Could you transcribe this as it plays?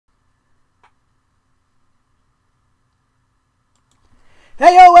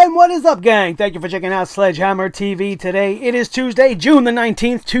Hey yo, and what is up, gang? Thank you for checking out Sledgehammer TV today. It is Tuesday, June the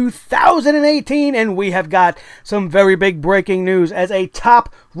 19th, 2018, and we have got some very big breaking news as a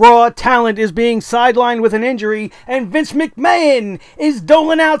top Raw talent is being sidelined with an injury, and Vince McMahon is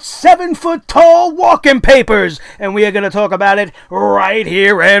doling out 7-foot-tall walking papers, and we are going to talk about it right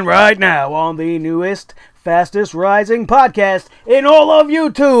here and right now on the newest, fastest rising podcast in all of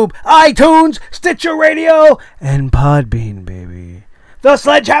YouTube, iTunes, Stitcher Radio, and Podbean, baby. The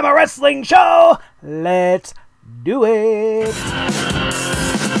Sledgehammer Wrestling Show. Let's do it. The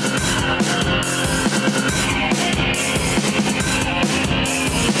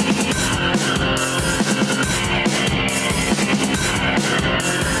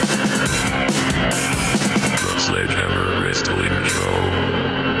Sledgehammer Wrestling Show.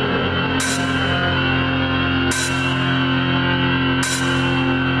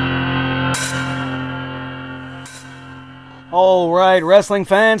 Alright, wrestling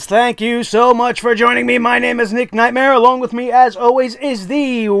fans, thank you so much for joining me. My name is Nick Nightmare. Along with me, as always, is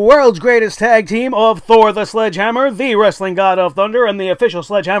the world's greatest tag team of Thor the Sledgehammer, the wrestling god of thunder, and the official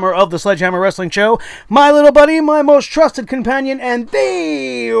sledgehammer of the Sledgehammer Wrestling Show. My little buddy, my most trusted companion, and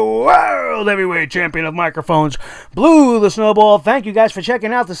the world heavyweight champion of microphones, Blue the Snowball. Thank you guys for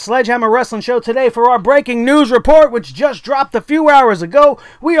checking out the Sledgehammer Wrestling Show today for our breaking news report, which just dropped a few hours ago.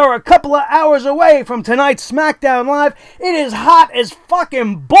 We are a couple of hours away from tonight's SmackDown Live. It is hot as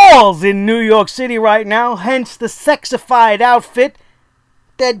fucking balls in New York City right now, hence the sexified outfit,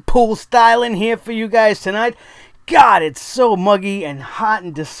 Deadpool style in here for you guys tonight. God, it's so muggy and hot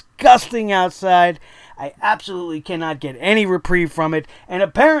and disgusting outside. I absolutely cannot get any reprieve from it, and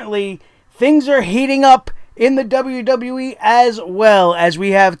apparently things are heating up in the WWE as well, as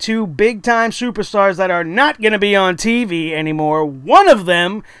we have two big-time superstars that are not going to be on TV anymore. One of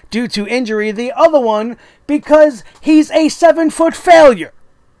them due to injury, the other one because he's a 7-foot failure.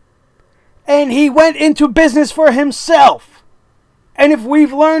 And he went into business for himself. And if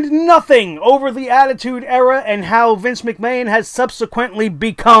we've learned nothing over the Attitude Era and how Vince McMahon has subsequently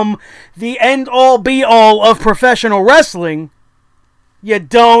become the end-all be-all of professional wrestling, you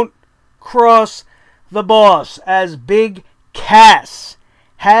don't cross the boss, as Big Cass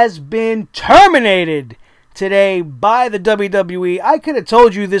has been terminated today by the WWE. I could have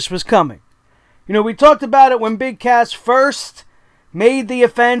told you this was coming. You know, we talked about it when Big Cass first made the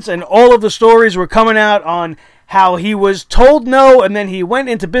offense and all of the stories were coming out on how he was told no and then he went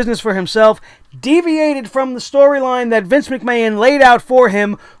into business for himself, deviated from the storyline that Vince McMahon laid out for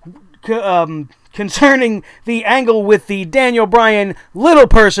him concerning the angle with the Daniel Bryan little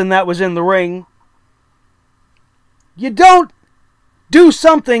person that was in the ring. You don't do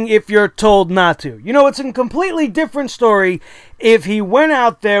something if you're told not to. You know, it's a completely different story if he went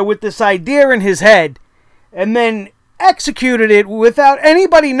out there with this idea in his head and then executed it without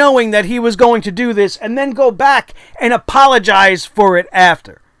anybody knowing that he was going to do this and then go back and apologize for it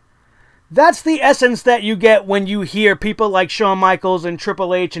after. That's the essence that you get when you hear people like Shawn Michaels and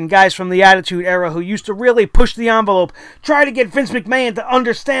Triple H and guys from the Attitude Era who used to really push the envelope, try to get Vince McMahon to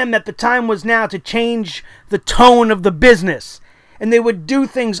understand that the time was now to change the tone of the business. And they would do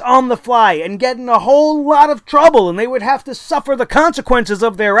things on the fly and get in a whole lot of trouble, and they would have to suffer the consequences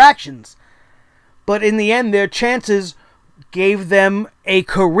of their actions. But in the end, their chances gave them a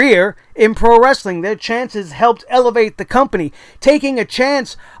career in pro wrestling. Their chances helped elevate the company, taking a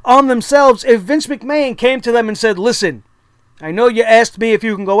chance on themselves. If Vince McMahon came to them and said, listen, I know you asked me if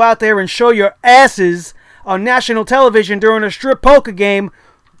you can go out there and show your asses on national television during a strip poker game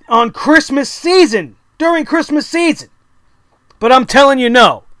on Christmas season, during Christmas season, but I'm telling you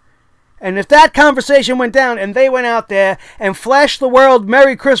no. And if that conversation went down and they went out there and flashed the world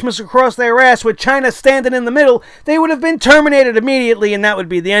Merry Christmas across their ass with China standing in the middle, they would have been terminated immediately, and that would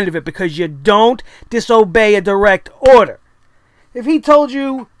be the end of it, because you don't disobey a direct order. If he told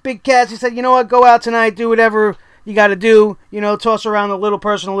you, Big Cass, he said, you know what, go out tonight, do whatever you got to do, you know, toss around the little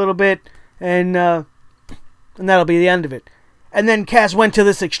person a little bit, and that'll be the end of it. And then Cass went to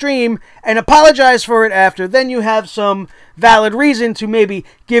this extreme and apologized for it after, then you have some valid reason to maybe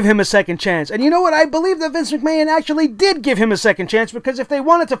give him a second chance. And you know what? I believe that Vince McMahon actually did give him a second chance, because if they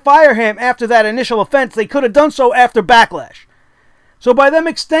wanted to fire him after that initial offense, they could have done so after Backlash. So by them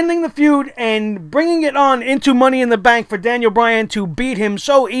extending the feud and bringing it on into Money in the Bank for Daniel Bryan to beat him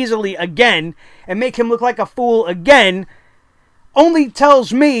so easily again and make him look like a fool again, only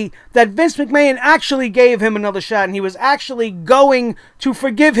tells me that Vince McMahon actually gave him another shot and he was actually going to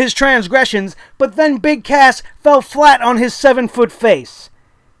forgive his transgressions, but then Big Cass fell flat on his 7-foot face.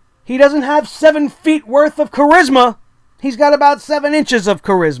 He doesn't have 7 feet worth of charisma. He's got about 7 inches of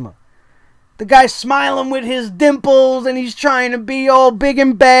charisma. The guy's smiling with his dimples, and he's trying to be all big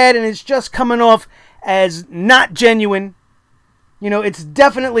and bad, and it's just coming off as not genuine. You know, it's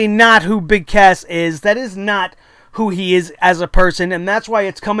definitely not who Big Cass is. That is not who he is as a person, and that's why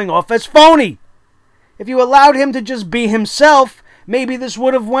it's coming off as phony. If you allowed him to just be himself, maybe this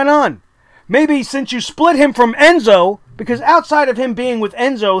would have went on. Maybe since you split him from Enzo, because outside of him being with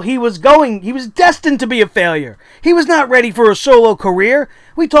Enzo, he was destined to be a failure. He was not ready for a solo career.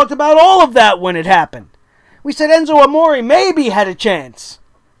 We talked about all of that when it happened. We said Enzo Amore maybe had a chance,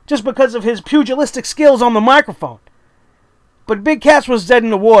 just because of his pugilistic skills on the microphone. But Big Cass was dead in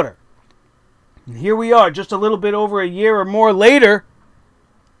the water. And here we are, just a little bit over a year or more later,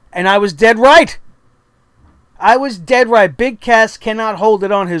 and I was dead right. I was dead right. Big Cass cannot hold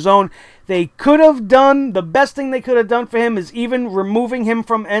it on his own. They could have done, the best thing they could have done for him is even removing him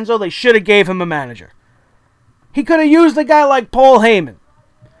from Enzo. They should have gave him a manager. He could have used a guy like Paul Heyman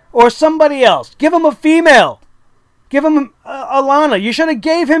or somebody else. Give him a female. Give him Alana. You should have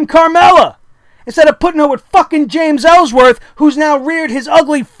gave him Carmella instead of putting her with fucking James Ellsworth, who's now reared his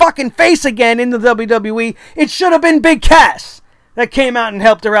ugly fucking face again in the WWE. It should have been Big Cass that came out and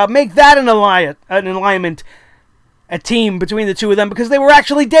helped her out. Make that an alignment. A team between the two of them, because they were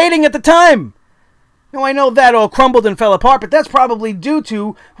actually dating at the time. Now, I know that all crumbled and fell apart, but that's probably due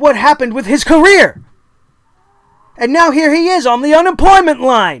to what happened with his career. And now here he is on the unemployment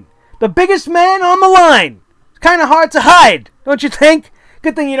line. The biggest man on the line. It's kind of hard to hide, don't you think?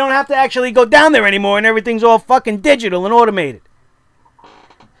 Good thing you don't have to actually go down there anymore and everything's all fucking digital and automated.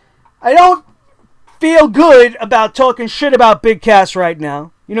 I don't feel good about talking shit about Big Cass right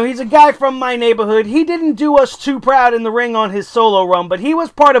now. You know, he's a guy from my neighborhood. He didn't do us too proud in the ring on his solo run, but he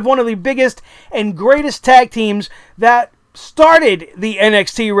was part of one of the biggest and greatest tag teams that started the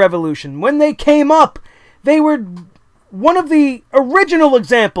NXT revolution. When they came up, they were one of the original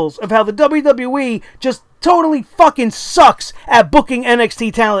examples of how the WWE just totally fucking sucks at booking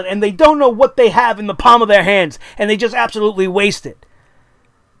NXT talent, and they don't know what they have in the palm of their hands, and they just absolutely waste it.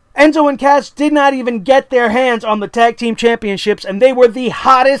 Enzo and Cass did not even get their hands on the tag team championships, and they were the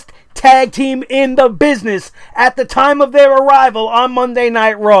hottest tag team in the business at the time of their arrival on Monday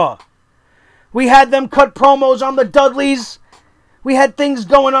Night Raw. We had them cut promos on the Dudleys. We had things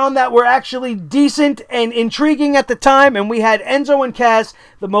going on that were actually decent and intriguing at the time, and we had Enzo and Cass,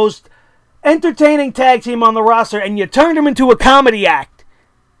 the most entertaining tag team on the roster, and you turned them into a comedy act.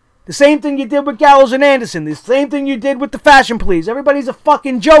 The same thing you did with Gallows and Anderson. The same thing you did with the Fashion Police. Everybody's a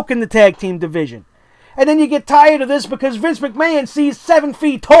fucking joke in the tag team division. And then you get tired of this because Vince McMahon sees 7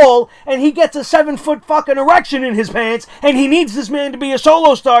 feet tall and he gets a 7-foot fucking erection in his pants and he needs this man to be a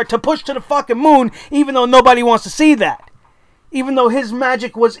solo star to push to the fucking moon, even though nobody wants to see that. Even though his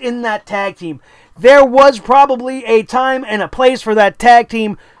magic was in that tag team. There was probably a time and a place for that tag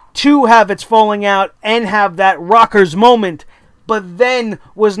team to have its falling out and have that rockers moment. But then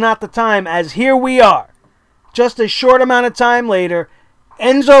was not the time, as here we are. Just a short amount of time later,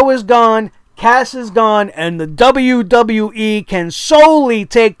 Enzo is gone, Cass is gone, and the WWE can solely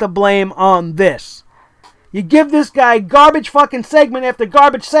take the blame on this. You give this guy garbage fucking segment after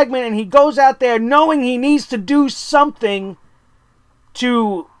garbage segment, and he goes out there knowing he needs to do something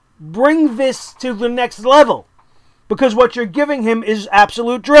to bring this to the next level. Because what you're giving him is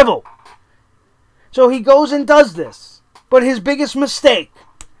absolute drivel. So he goes and does this. But his biggest mistake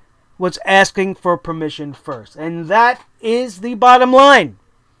was asking for permission first. And that is the bottom line.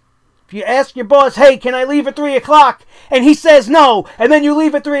 If you ask your boss, hey, can I leave at 3 o'clock? And he says no, and then you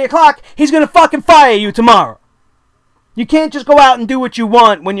leave at 3 o'clock, he's going to fucking fire you tomorrow. You can't just go out and do what you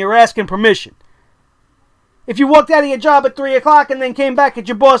want when you're asking permission. If you walked out of your job at 3 o'clock and then came back at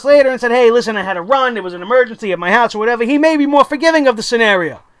your boss later and said, hey, listen, I had a run, there was an emergency at my house or whatever, he may be more forgiving of the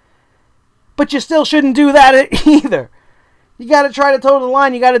scenario. But you still shouldn't do that either. You got to try to toe the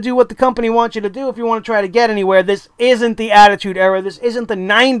line. You got to do what the company wants you to do if you want to try to get anywhere. This isn't the Attitude Era. This isn't the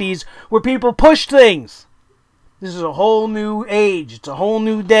 90s where people push things. This is a whole new age. It's a whole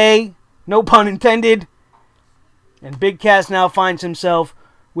new day. No pun intended. And Big Cass now finds himself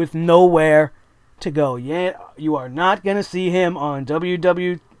with nowhere to go. Yeah, you are not going to see him on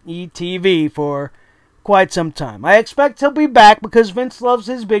WWE TV for quite some time. I expect he'll be back because Vince loves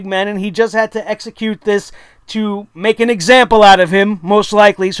his big man and he just had to execute this to make an example out of him, most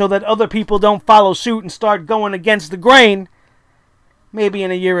likely, so that other people don't follow suit and start going against the grain. Maybe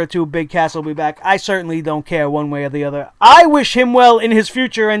in a year or two, Big Cass will be back. I certainly don't care one way or the other. I wish him well in his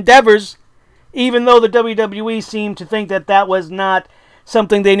future endeavors, even though the WWE seemed to think that that was not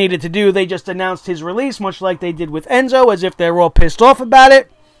something they needed to do. They just announced his release, much like they did with Enzo, as if they were all pissed off about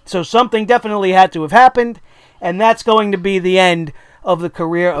it. So something definitely had to have happened, and that's going to be the end of the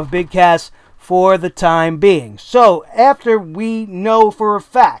career of Big Cass for the time being. So, after we know for a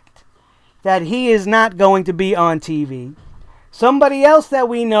fact that he is not going to be on TV, somebody else that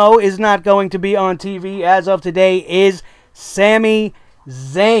we know is not going to be on TV as of today is Sami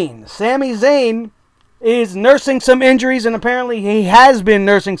Zayn. Sami Zayn is nursing some injuries, and apparently he has been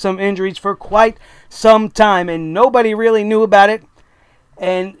nursing some injuries for quite some time, and nobody really knew about it.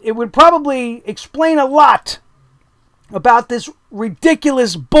 And it would probably explain a lot about this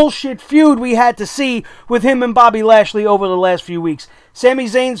ridiculous bullshit feud we had to see with him and Bobby Lashley over the last few weeks. Sami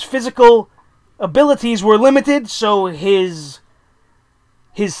Zayn's physical abilities were limited, so his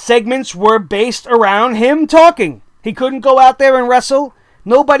segments were based around him talking. He couldn't go out there and wrestle.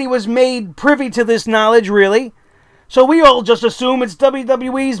 Nobody was made privy to this knowledge, really. So we all just assume it's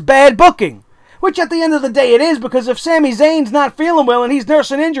WWE's bad booking. Which at the end of the day it is, because if Sami Zayn's not feeling well and he's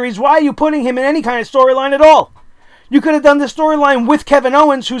nursing injuries, why are you putting him in any kind of storyline at all? You could have done this storyline with Kevin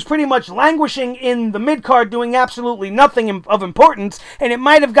Owens, who's pretty much languishing in the mid-card doing absolutely nothing of importance, and it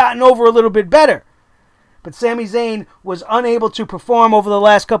might have gotten over a little bit better. But Sami Zayn was unable to perform over the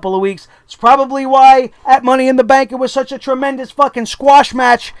last couple of weeks. It's probably why at Money in the Bank it was such a tremendous fucking squash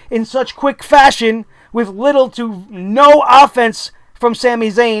match in such quick fashion with little to no offense from Sami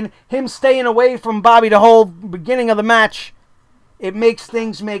Zayn. Him staying away from Bobby the whole beginning of the match. It makes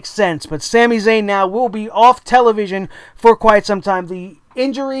things make sense. But Sami Zayn now will be off television for quite some time. The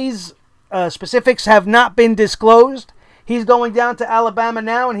injuries specifics have not been disclosed. He's going down to Alabama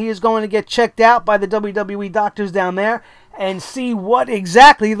now, and he is going to get checked out by the WWE doctors down there and see what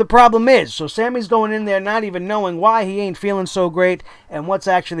exactly the problem is. So Sami's going in there not even knowing why he ain't feeling so great and what's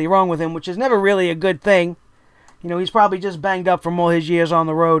actually wrong with him, which is never really a good thing. You know, he's probably just banged up from all his years on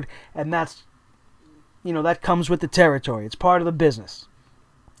the road, and that's, you know, that comes with the territory. It's part of the business.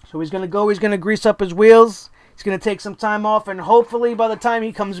 So he's going to go, he's going to grease up his wheels. He's going to take some time off, and hopefully by the time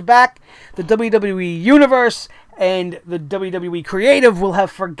he comes back, the WWE Universe and the WWE Creative will have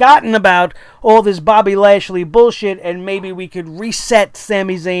forgotten about all this Bobby Lashley bullshit, and maybe we could reset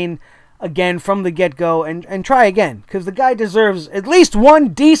Sami Zayn again from the get-go and try again. Because the guy deserves at least one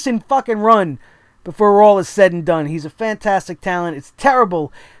decent fucking run before all is said and done. He's a fantastic talent. It's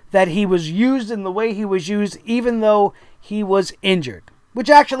terrible that he was used in the way he was used, even though he was injured. Which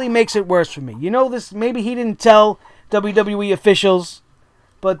actually makes it worse for me. You know this, maybe he didn't tell WWE officials,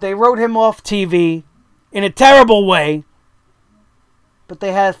 but they wrote him off TV in a terrible way. But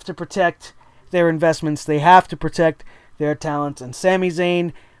they have to protect their investments. They have to protect their talents. And Sami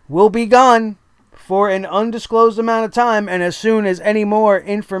Zayn will be gone for an undisclosed amount of time. And as soon as any more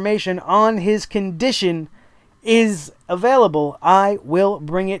information on his condition is available, I will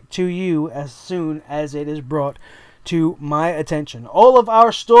bring it to you as soon as it is brought to my attention. All of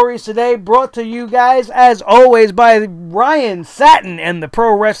our stories today brought to you guys, as always, by Ryan Satin and the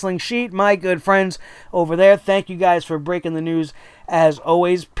Pro Wrestling Sheet, my good friends over there. Thank you guys for breaking the news, as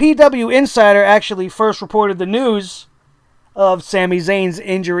always. PW Insider actually first reported the news of Sami Zayn's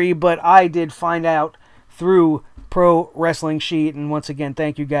injury, but I did find out through Pro Wrestling Sheet, and once again,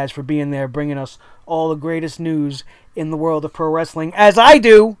 thank you guys for being there, bringing us all the greatest news in the world of pro wrestling, as I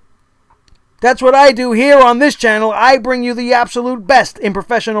do. That's what I do here on this channel. I bring you the absolute best in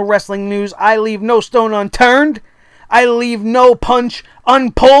professional wrestling news. I leave no stone unturned. I leave no punch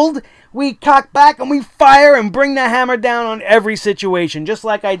unpulled. We cock back and we fire and bring the hammer down on every situation, just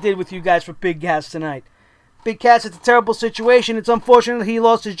like I did with you guys for Big Cass tonight. Big Cass, it's a terrible situation. It's unfortunate he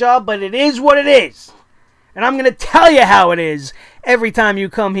lost his job, but it is what it is. And I'm going to tell you how it is every time you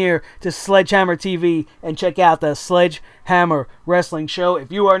come here to Sledgehammer TV and check out the Sledgehammer Wrestling Show.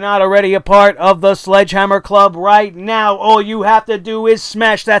 If you are not already a part of the Sledgehammer Club right now, all you have to do is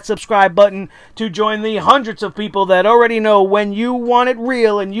smash that subscribe button to join the hundreds of people that already know when you want it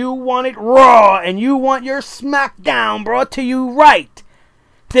real and you want it raw and you want your SmackDown brought to you right.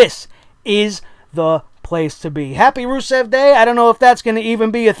 This is the place to be. Happy Rusev Day. I don't know if that's going to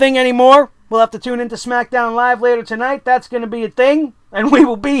even be a thing anymore. We'll have to tune into SmackDown Live later tonight. That's going to be a thing. And we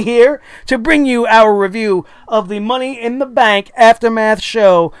will be here to bring you our review of the Money in the Bank Aftermath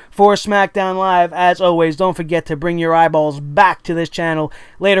show for SmackDown Live. As always, don't forget to bring your eyeballs back to this channel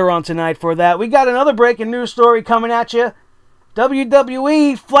later on tonight for that. We got another breaking news story coming at you.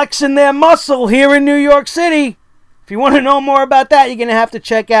 WWE flexing their muscle here in New York City. If you want to know more about that, you're going to have to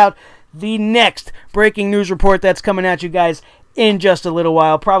check out the next breaking news report that's coming at you guys in just a little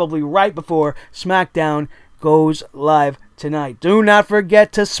while, probably right before SmackDown goes live tonight. Do not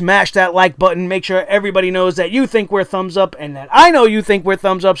forget to smash that like button. Make sure everybody knows that you think we're thumbs up and that I know you think we're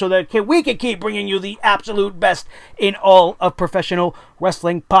thumbs up, so that we can keep bringing you the absolute best in all of professional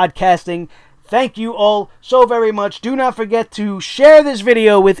wrestling podcasting. Thank you all so very much. Do not forget to share this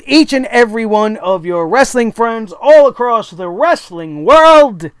video with each and every one of your wrestling friends all across the wrestling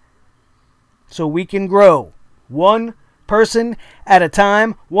world so we can grow one person at a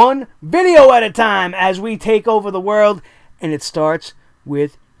time, one video at a time as we take over the world, and it starts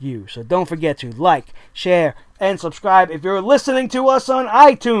with you. So don't forget to like, share, and subscribe. If you're listening to us on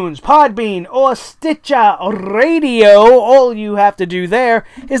iTunes, Podbean, or Stitcher Radio, all you have to do there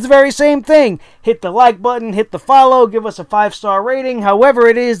is the very same thing. Hit the like button, hit the follow, give us a 5-star rating. However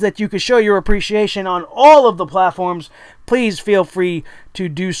it is that you can show your appreciation on all of the platforms, please feel free to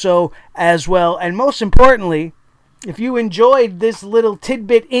do so as well. And most importantly, if you enjoyed this little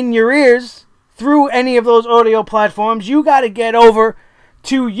tidbit in your ears through any of those audio platforms, you got to get over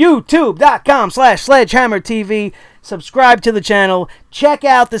to youtube.com/Sledgehammer TV. Subscribe to the channel. Check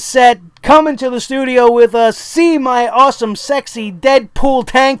out the set. Come into the studio with us. See my awesome, sexy Deadpool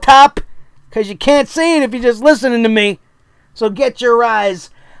tank top. Because you can't see it if you're just listening to me. So get your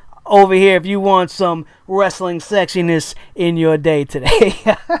eyes over here if you want some wrestling sexiness in your day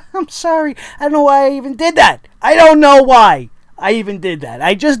today. I'm sorry. I don't know why I even did that. I don't know why I even did that.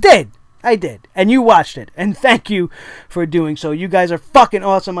 I just did. I did. And you watched it. And thank you for doing so. You guys are fucking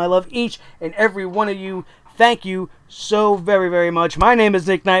awesome. I love each and every one of you. Thank you so very, very much. My name is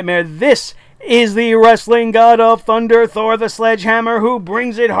Nick Nightmare. This is the wrestling god of thunder, Thor the Sledgehammer, who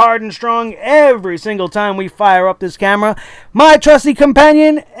brings it hard and strong every single time we fire up this camera. My trusty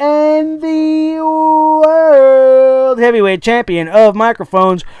companion and the world heavyweight champion of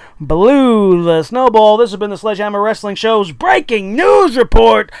microphones, Blue the Snowball. This has been the Sledgehammer Wrestling Show's breaking news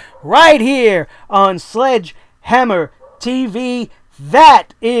report right here on Sledgehammer TV.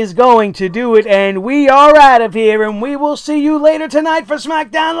 That is going to do it, and we are out of here, and we will see you later tonight for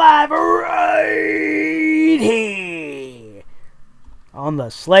SmackDown Live right here on the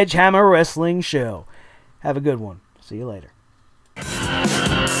Sledgehammer Wrestling Show. Have a good one. See you later.